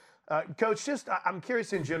Plank. Coach, I'm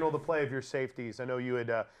curious in general the play of your safeties. I know you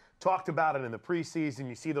had talked about it in the preseason.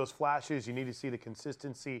 You see those flashes. You need to see the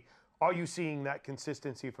consistency. Are you seeing that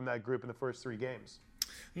consistency from that group in the first 3 games?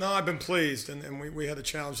 No, I've been pleased, and we had a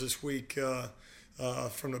challenge this week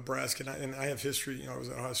from Nebraska, and I have history. I was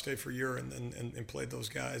at Ohio State for a year and played those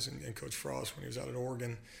guys, and Coach Frost when he was out at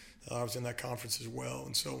Oregon. I was in that conference as well.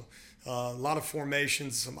 And so a lot of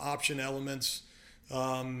formations, some option elements,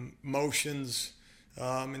 motions,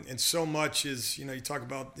 and so much is, you talk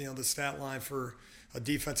about, the stat line for a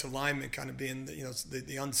defensive lineman kind of being,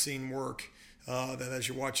 the unseen work that as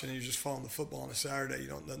you're watching and you're just following the football on a Saturday, you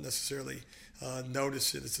don't necessarily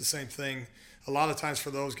notice it. It's the same thing a lot of times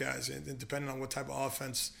for those guys, and depending on what type of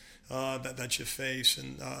offense that you face.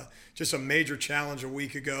 And just a major challenge a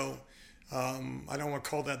week ago. I don't want to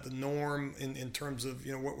call that the norm in terms of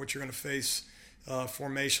what you're going to face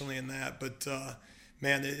formationally in that, but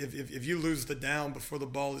man, if you lose the down before the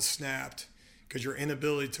ball is snapped because your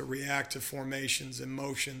inability to react to formations and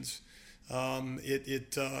motions,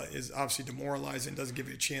 it is obviously demoralizing. Doesn't give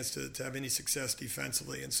you a chance to have any success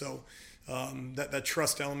defensively, and so that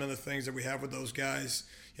trust element of things that we have with those guys.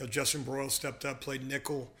 Justin Broyle stepped up, played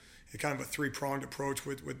nickel, kind of a 3-pronged approach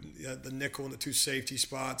with the nickel and the 2 safety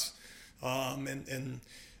spots. The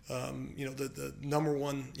number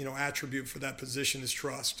one, attribute for that position is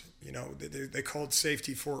trust. They called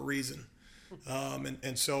safety for a reason.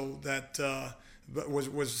 And so that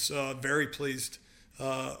was very pleased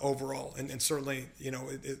overall. And certainly,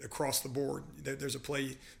 across the board, there's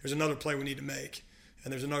another play we need to make.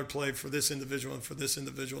 And there's another play for this individual and for this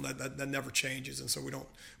individual that never changes. And so we don't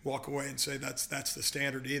walk away and say that's the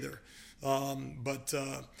standard either.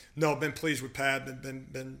 No, been pleased with Pat,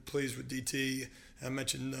 been pleased with DT. I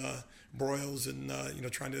mentioned Broyles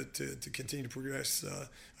and trying to continue to progress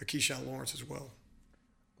Keyshawn Lawrence as well.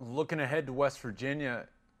 Looking ahead to West Virginia,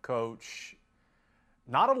 Coach,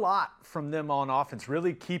 not a lot from them on offense,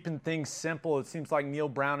 really keeping things simple. It seems like Neil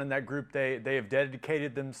Brown and that group, they have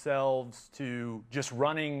dedicated themselves to just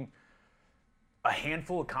running a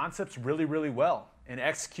handful of concepts really, really well and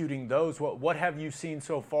executing those. What have you seen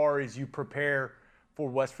so far as you prepare for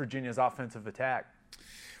West Virginia's offensive attack?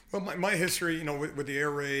 Well, my history, with the air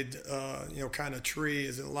raid, kind of tree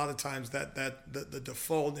is that a lot of times that the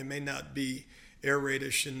default, it may not be air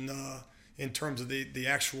raidish in terms of the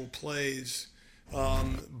actual plays,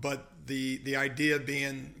 but the idea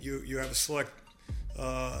being you have a select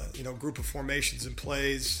group of formations and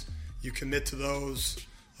plays, you commit to those,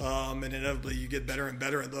 and inevitably you get better and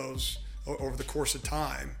better at those over the course of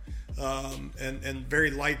time, and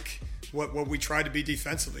very like what we try to be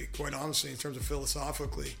defensively, quite honestly, in terms of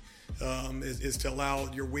philosophically, is to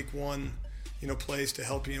allow your week 1 plays to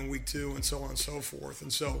help you in week 2 and so on and so forth.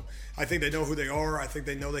 And so I think they know who they are. I think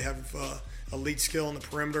they know they have elite skill in the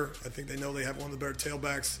perimeter. I think they know they have one of the better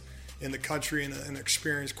tailbacks in the country and an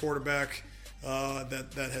experienced quarterback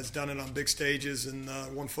that has done it on big stages and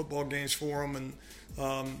won football games for them.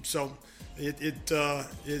 And so it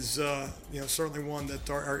is certainly one that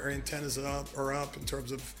our antennas are up in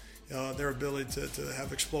terms of their ability to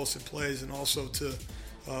have explosive plays and also to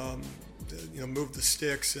move the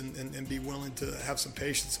sticks and be willing to have some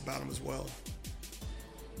patience about them as well.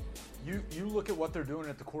 You look at what they're doing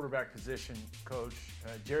at the quarterback position, Coach.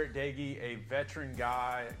 Jarrett Dagey, a veteran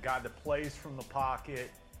guy, a guy that plays from the pocket,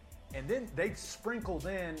 and then they've sprinkled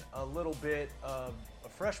in a little bit of a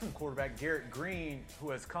freshman quarterback, Garrett Green, who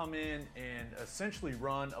has come in and essentially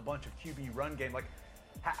run a bunch of QB run game. Like,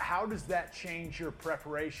 how does that change your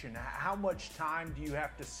preparation? How much time do you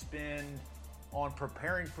have to spend on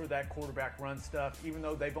preparing for that quarterback run stuff, even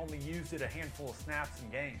though they've only used it a handful of snaps in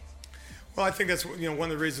games? Well, I think that's one of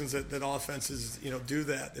the reasons that offenses do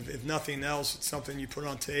that. If nothing else, it's something you put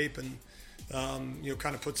on tape and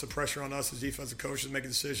kind of puts the pressure on us as defensive coaches to make a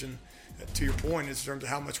decision. To your point, in terms of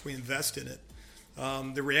how much we invest in it.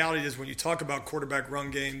 The reality is when you talk about quarterback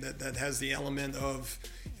run game that has the element of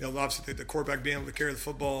obviously the quarterback being able to carry the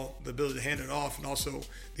football, the ability to hand it off, and also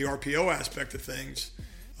the RPO aspect of things.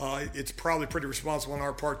 It's probably pretty responsible on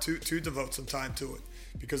our part to devote some time to it,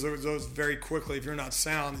 because those very quickly, if you're not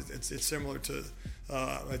sound, it's similar to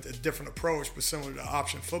a different approach, but similar to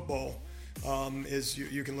option football. Is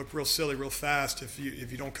you can look real silly real fast if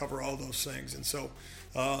you don't cover all those things. And so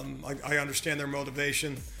I understand their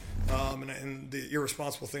motivation, and the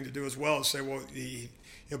irresponsible thing to do as well is say, well,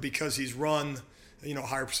 because he's run a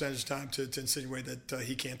higher percentage of time to insinuate that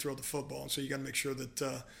he can't throw the football. And so you got to make sure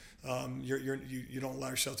that you don't allow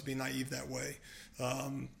yourself to be naive that way.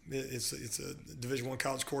 It's a Division I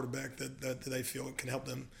college quarterback that they feel can help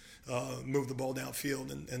them move the ball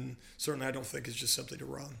downfield, and certainly I don't think it's just simply to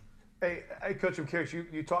run. Hey, Coach, I'm curious.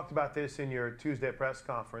 You talked about this in your Tuesday press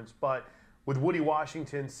conference, but with Woody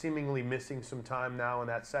Washington seemingly missing some time now in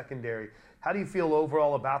that secondary, how do you feel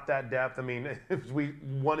overall about that depth? I mean, we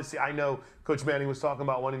want to see. I know Coach Manning was talking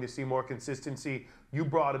about wanting to see more consistency. You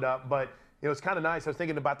brought it up, but it's kind of nice. I was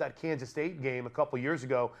thinking about that Kansas State game a couple years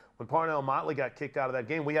ago when Parnell Motley got kicked out of that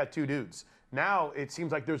game. We had 2 dudes. Now it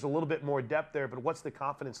seems like there's a little bit more depth there, but what's the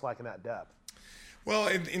confidence like in that depth? Well,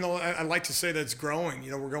 I like to say that it's growing.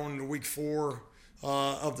 We're going into week 4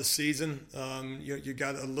 of the season. You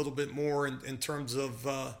got a little bit more in terms of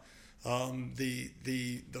the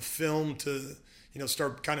film to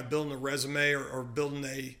start kind of building a resume or building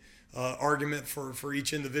a argument for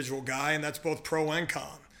each individual guy, and that's both pro and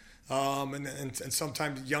con. And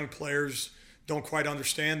sometimes young players don't quite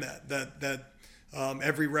understand that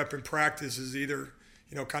every rep in practice is either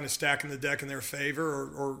kind of stacking the deck in their favor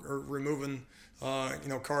or removing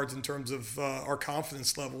cards in terms of our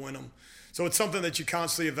confidence level in them. So it's something that you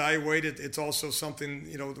constantly evaluate. It's also something,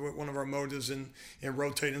 one of our motives in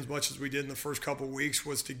rotating as much as we did in the first couple of weeks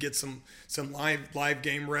was to get some live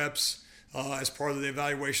game reps as part of the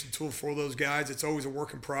evaluation tool for those guys. It's always a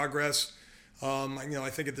work in progress. I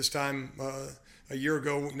think at this time a year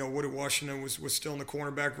ago, Woody Washington was still in the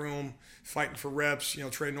cornerback room fighting for reps.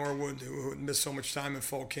 Trey Norwood, who had missed so much time in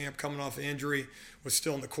fall camp coming off an injury, was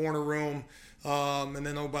still in the corner room. And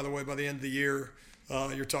then, by the way, by the end of the year,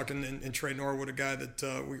 you're talking in Trey Norwood, a guy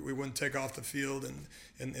that we wouldn't take off the field,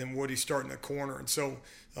 and Woody starting at corner. And so,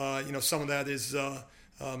 some of that is,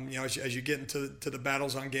 as you get into the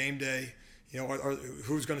battles on game day,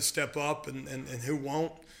 who's going to step up and who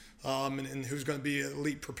won't, and who's going to be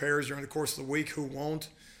elite preparers during the course of the week, who won't,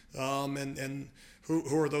 and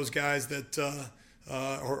who are those guys that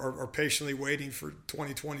are patiently waiting for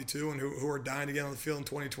 2022 and who are dying to get on the field in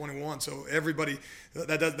 2021. So everybody,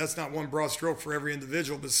 that's not one broad stroke for every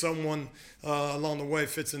individual, but someone along the way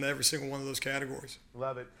fits into every single one of those categories.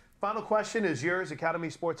 Love it. Final question is yours,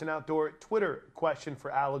 Academy Sports and Outdoor Twitter question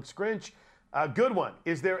for Alex Grinch. Good one.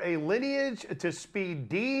 Is there a lineage to Speed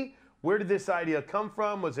D? Where did this idea come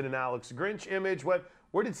from? Was it an Alex Grinch image? Where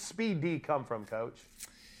did Speed D come from, Coach?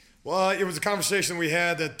 Well, it was a conversation we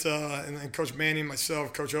had that, and Coach Manning,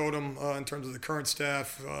 myself, Coach Odom, in terms of the current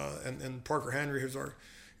staff, and Parker Henry, who's our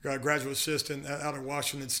graduate assistant out of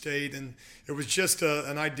Washington State. And it was just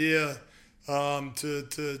an idea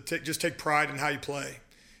to just take pride in how you play.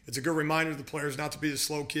 It's a good reminder to the players not to be the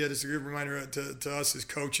slow kid. It's a good reminder to us as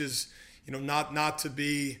coaches, not to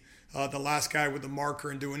be the last guy with the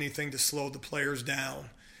marker and do anything to slow the players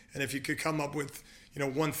down. And if you could come up with,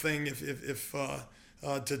 one thing, if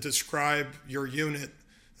to describe your unit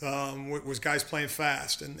was guys playing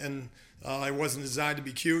fast, and it wasn't designed to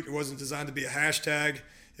be cute. It wasn't designed to be a hashtag.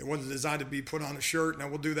 It wasn't designed to be put on a shirt. Now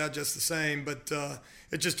we'll do that just the same, but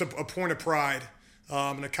it's just a point of pride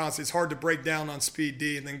and a constant. It's hard to break down on Speed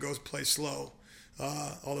D and then go play slow.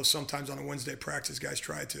 Although sometimes on a Wednesday practice, guys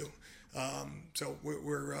try to. So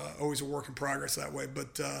we're always a work in progress that way.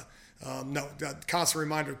 But no, constant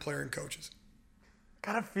reminder to player and coaches.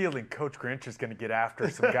 Got a feeling Coach Grinch is going to get after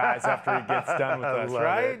some guys after he gets done with us,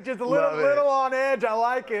 right? It. Just a little on edge. I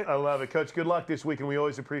like it. I love it. Coach, good luck this week, and we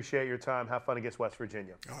always appreciate your time. Have fun against West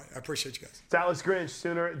Virginia. All right, I appreciate you guys. It's Alex Grinch,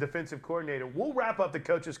 Sooner defensive coordinator. We'll wrap up the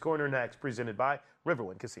Coach's Corner next, presented by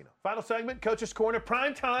Riverwind Casino. Final segment, Coach's Corner,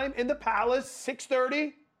 prime time in the Palace,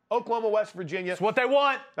 6:30, Oklahoma, West Virginia. That's what they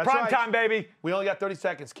want. That's prime right. time, baby. We only got 30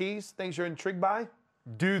 seconds. Keys, things you're intrigued by?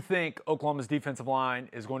 Do think Oklahoma's defensive line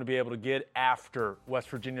is going to be able to get after West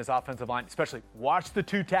Virginia's offensive line, especially watch the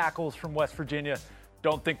 2 tackles from West Virginia.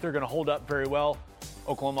 Don't think they're going to hold up very well.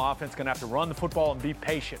 Oklahoma offense is going to have to run the football and be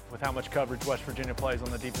patient with how much coverage West Virginia plays on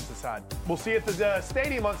the defensive side. We'll see you at the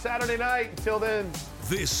stadium on Saturday night. Until then.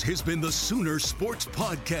 This has been the Sooner Sports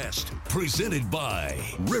Podcast, presented by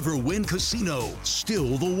Riverwind Casino,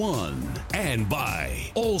 still the one, and by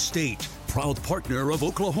Allstate, proud partner of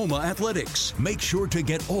Oklahoma Athletics. Make sure to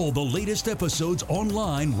get all the latest episodes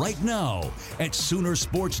online right now at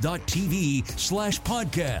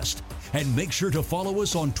Soonersports.tv/podcast. And make sure to follow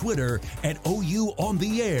us on Twitter at OU On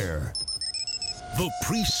The Air. The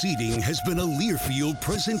preceding has been a Learfield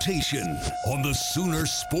presentation on the Sooner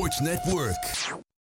Sports Network.